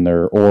in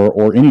their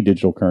or any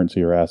digital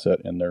currency or asset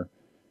in their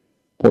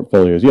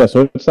portfolios. Yeah,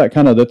 so it's that's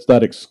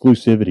that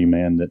exclusivity,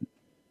 man, that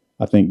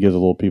I think gives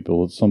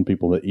some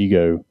people the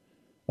ego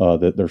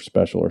that they're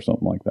special or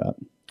something like that.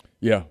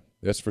 Yeah,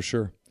 that's for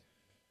sure.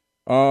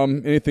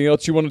 Anything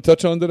else you want to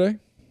touch on today?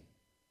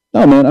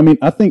 No, man. I mean,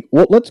 I think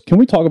can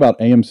we talk about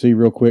AMC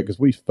real quick, because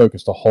we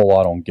focused a whole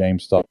lot on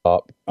GameStop.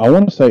 I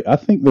want to say I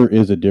think there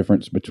is a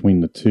difference between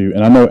the two,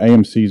 and I know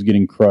AMC is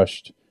getting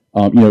crushed.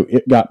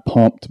 It got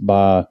pumped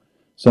by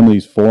some of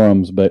these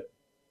forums, but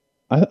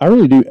I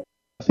really do.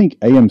 I think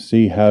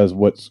AMC has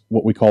what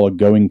we call a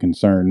going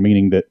concern,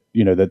 meaning that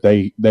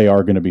that they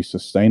are going to be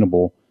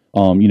sustainable,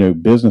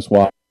 business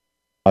wise,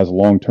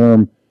 long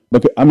term.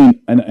 But I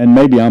mean, and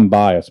maybe I'm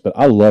biased, but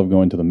I love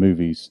going to the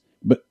movies.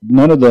 But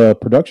none of the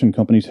production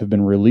companies have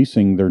been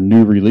releasing their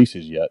new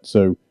releases yet.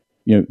 So,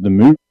 the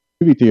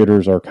movie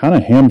theaters are kind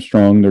of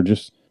hamstrung. They're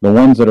just, the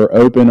ones that are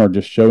open are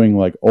just showing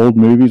like old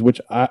movies, which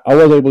I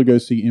was able to go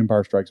see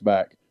Empire Strikes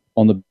Back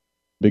on the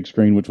big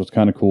screen, which was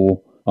kind of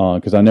cool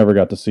because I never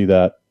got to see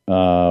that,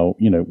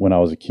 when I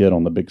was a kid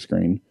on the big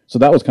screen. So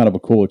that was kind of a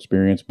cool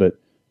experience. But,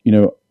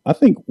 I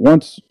think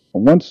once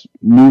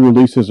new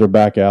releases are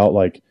back out,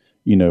 like,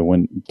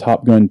 when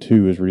Top Gun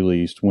 2 is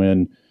released,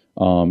 when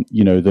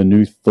the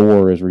new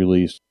Thor is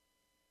released,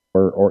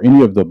 or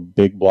any of the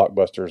big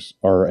blockbusters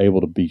are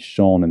able to be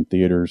shown in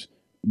theaters,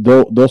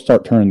 they'll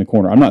start turning the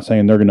corner. I'm not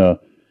saying they're going to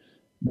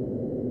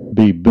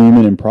be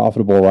booming and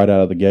profitable right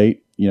out of the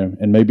gate,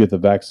 and maybe if the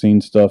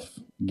vaccine stuff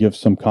gives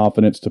some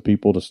confidence to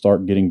people to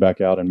start getting back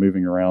out and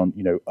moving around,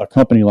 a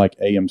company like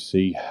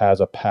AMC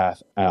has a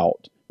path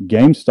out.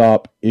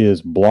 GameStop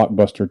is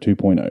Blockbuster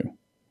 2.0.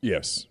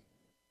 Yes.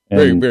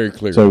 Very, very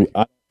clear. So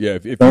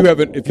if you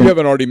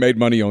haven't already made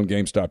money on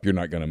GameStop, you're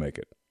not going to make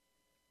it.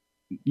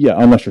 Yeah,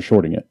 unless you're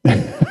shorting it,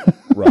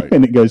 right?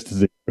 And it goes to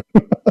zero.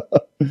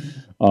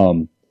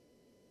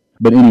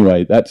 But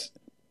anyway,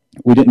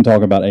 we didn't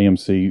talk about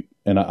AMC,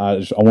 and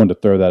I wanted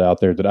to throw that out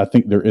there, that I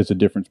think there is a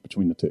difference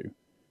between the two.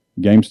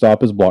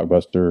 GameStop is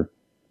Blockbuster.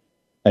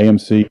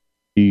 AMC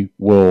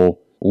will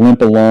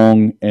limp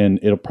along, and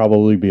it'll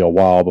probably be a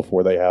while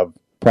before they have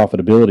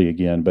profitability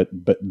again. But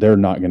they're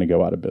not going to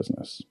go out of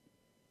business.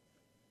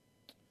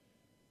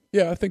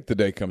 Yeah, I think the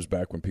day comes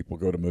back when people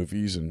go to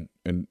movies, and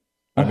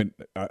I mean,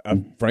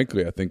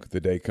 frankly, I think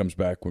the day comes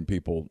back when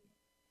people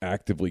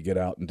actively get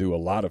out and do a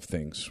lot of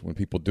things, when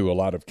people do a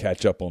lot of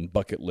catch up on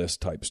bucket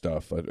list type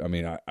stuff. I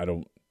mean, I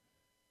don't.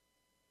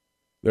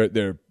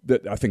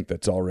 I think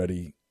that's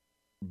already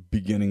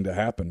beginning to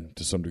happen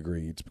to some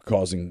degree. It's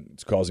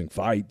causing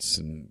fights,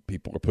 and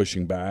people are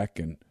pushing back.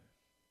 And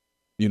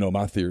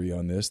my theory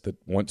on this, that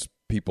once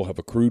people have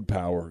accrued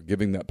power,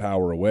 giving that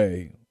power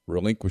away,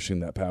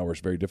 relinquishing that power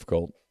is very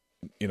difficult.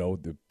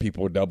 The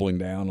people are doubling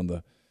down on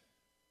the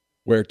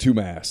wear 2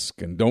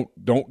 masks and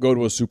don't go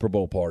to a Super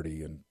Bowl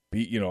party and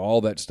be,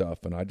 all that stuff.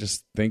 And I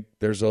just think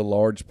there's a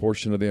large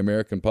portion of the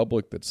American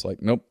public that's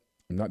like, nope,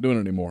 I'm not doing it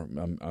anymore.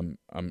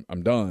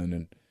 I'm done.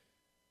 And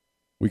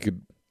we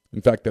could,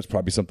 in fact, that's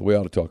probably something we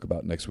ought to talk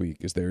about next week,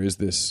 is there is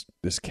this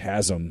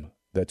chasm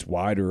that's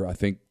wider, I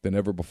think, than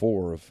ever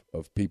before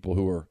of people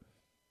who are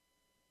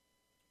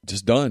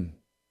just done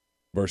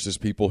versus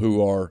people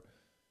who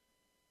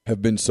have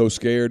been so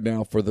scared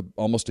now for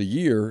almost a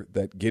year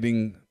that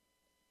getting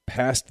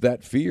past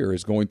that fear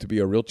is going to be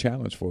a real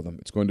challenge for them.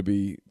 It's going to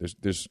be,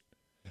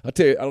 I'll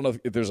tell you, I don't know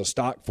if there's a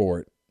stock for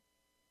it,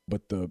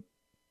 but the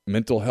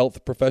mental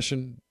health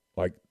profession,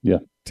 like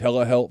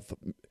telehealth,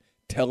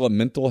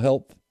 telemental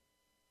health,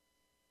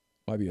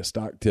 might be a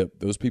stock tip.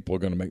 Those people are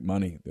going to make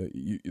money.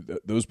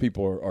 Those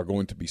people are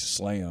going to be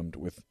slammed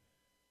with,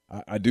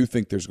 I do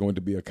think there's going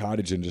to be a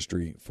cottage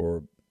industry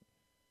for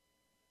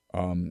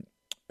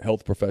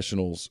health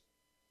professionals,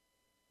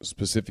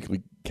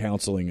 specifically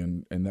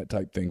counseling and that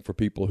type thing, for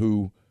people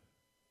who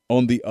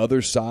on the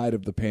other side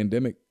of the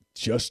pandemic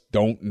just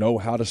don't know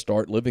how to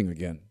start living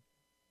again.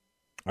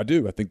 I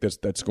do. I think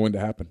that's going to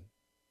happen.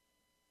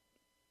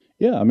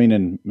 Yeah, I mean,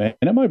 and man,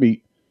 it might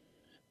be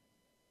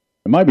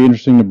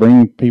interesting to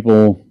bring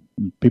people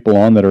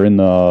on that are in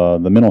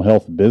the mental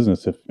health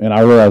business. And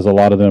I realize a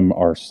lot of them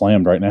are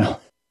slammed right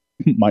now,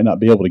 might not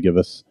be able to give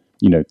us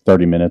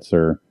 30 minutes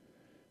or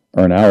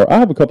or an hour. I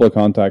have a couple of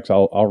contacts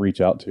I'll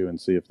reach out to and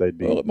see if they'd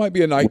be. Well, it might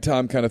be a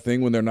nighttime kind of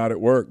thing when they're not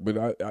at work,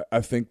 but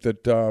I think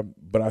that.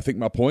 But I think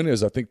my point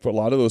is, I think for a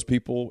lot of those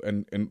people,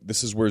 and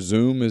this is where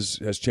Zoom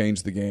has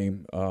changed the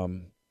game.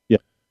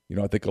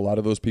 Yeah, I think a lot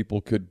of those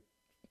people could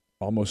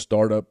almost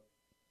start up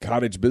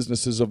cottage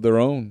businesses of their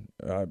own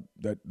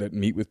that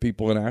meet with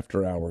people in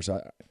after hours.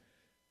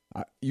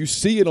 You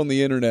see it on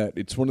the internet.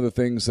 It's one of the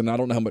things, and I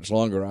don't know how much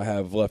longer I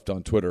have left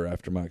on Twitter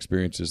after my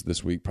experiences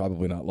this week.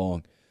 Probably not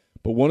long.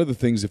 But one of the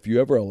things, if you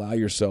ever allow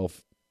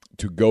yourself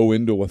to go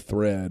into a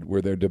thread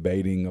where they're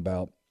debating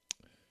about,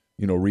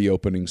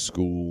 reopening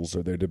schools,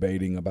 or they're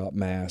debating about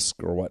masks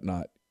or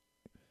whatnot,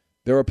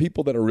 there are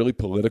people that are really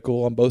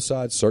political on both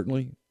sides,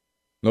 certainly.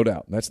 No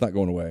doubt. That's not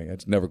going away.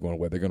 It's never going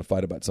away. They're going to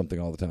fight about something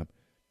all the time.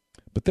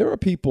 But there are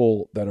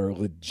people that are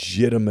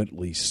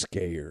legitimately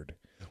scared.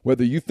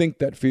 Whether you think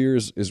that fear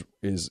is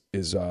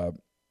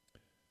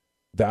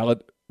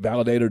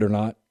validated or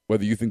not,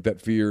 whether you think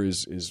that fear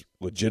is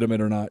legitimate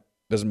or not,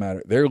 doesn't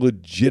matter. They're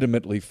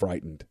legitimately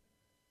frightened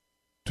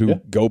to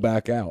go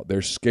back out.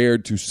 They're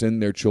scared to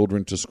send their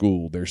children to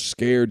school. They're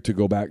scared to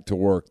go back to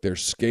work. They're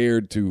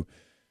scared to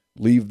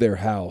leave their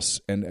house.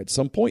 And at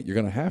some point, you're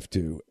going to have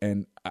to.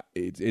 And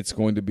it's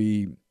going to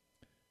be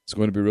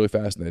really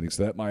fascinating.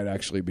 So that might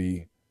actually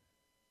be.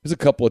 There's a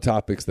couple of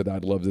topics that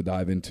I'd love to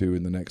dive into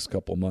in the next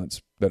couple of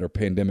months that are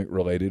pandemic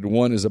related.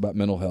 One is about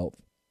mental health,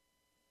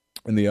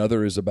 and the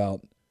other is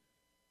about,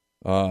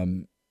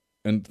 and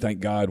thank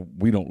God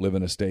we don't live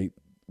in a state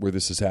where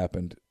this has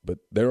happened, but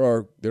there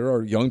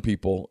are young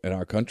people in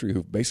our country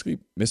who've basically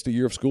missed a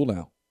year of school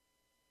now.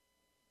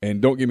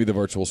 And don't give me the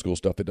virtual school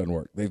stuff; it doesn't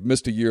work. They've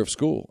missed a year of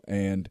school,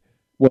 and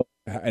the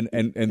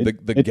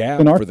gap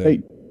in our for them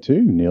state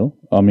too, Neil.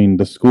 I mean,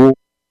 the school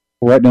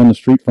right down the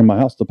street from my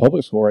house, the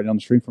public school right down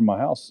the street from my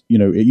house.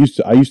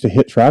 I used to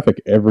hit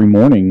traffic every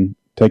morning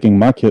taking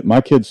my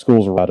kids'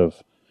 schools are out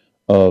of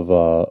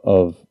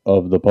the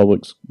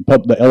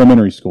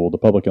elementary school, the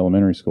public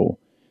elementary school.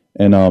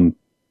 And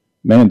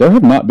man, there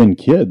have not been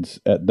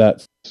kids at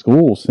that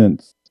school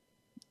since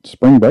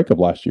spring break of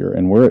last year,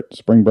 and we're at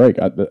spring break.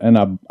 I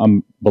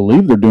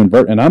believe they're doing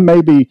and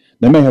they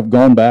may have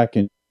gone back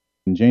in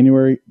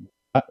January.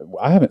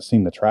 I haven't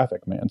seen the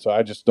traffic, man, so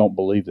I just don't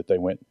believe that they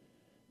went.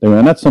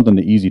 And that's something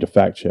easy to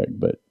fact check,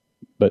 but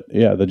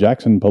yeah, the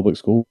Jackson Public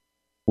Schools.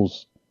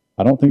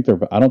 I don't think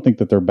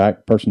that they're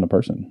back person to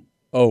person.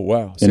 Oh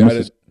wow! See,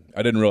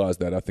 I didn't realize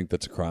that. I think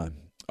that's a crime.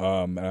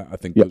 I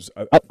think those.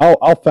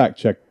 I'll fact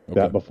check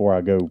that before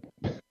I go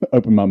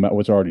open my mouth,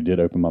 which I already did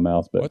open my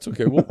mouth. But that's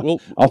okay. We'll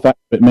I'll fact.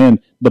 But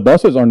man, the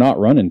buses are not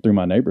running through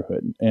my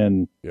neighborhood,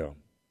 and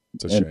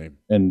it's a shame.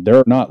 And there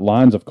are not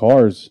lines of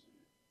cars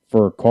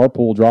for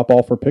carpool drop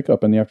off or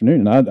pickup in the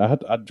afternoon, and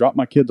I drop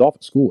my kids off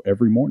at school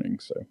every morning.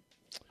 So,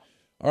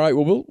 all right,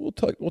 well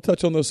we'll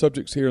touch on those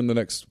subjects here in the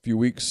next few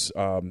weeks.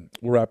 We'll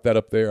wrap that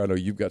up there. I know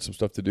you've got some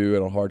stuff to do,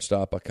 and on Hard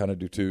Stop, I kind of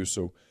do too.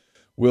 So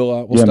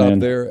we'll stop man.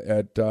 there.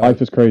 At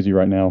life is crazy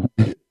right now.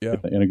 Yeah,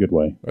 in a good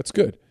way. That's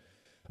good.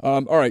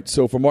 All right,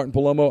 so for Martin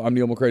Palomo, I'm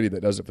Neil McCready.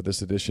 That does it for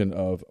this edition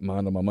of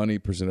Mind on My Money,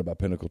 presented by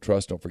Pinnacle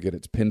Trust. Don't forget,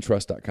 it's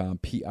pintrust.com,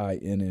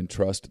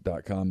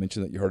 PINNtrust.com.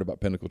 Mention that you heard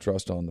about Pinnacle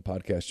Trust on the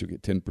podcast. You'll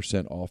get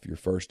 10% off your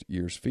first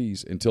year's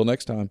fees. Until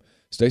next time,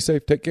 stay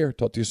safe, take care,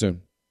 talk to you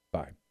soon.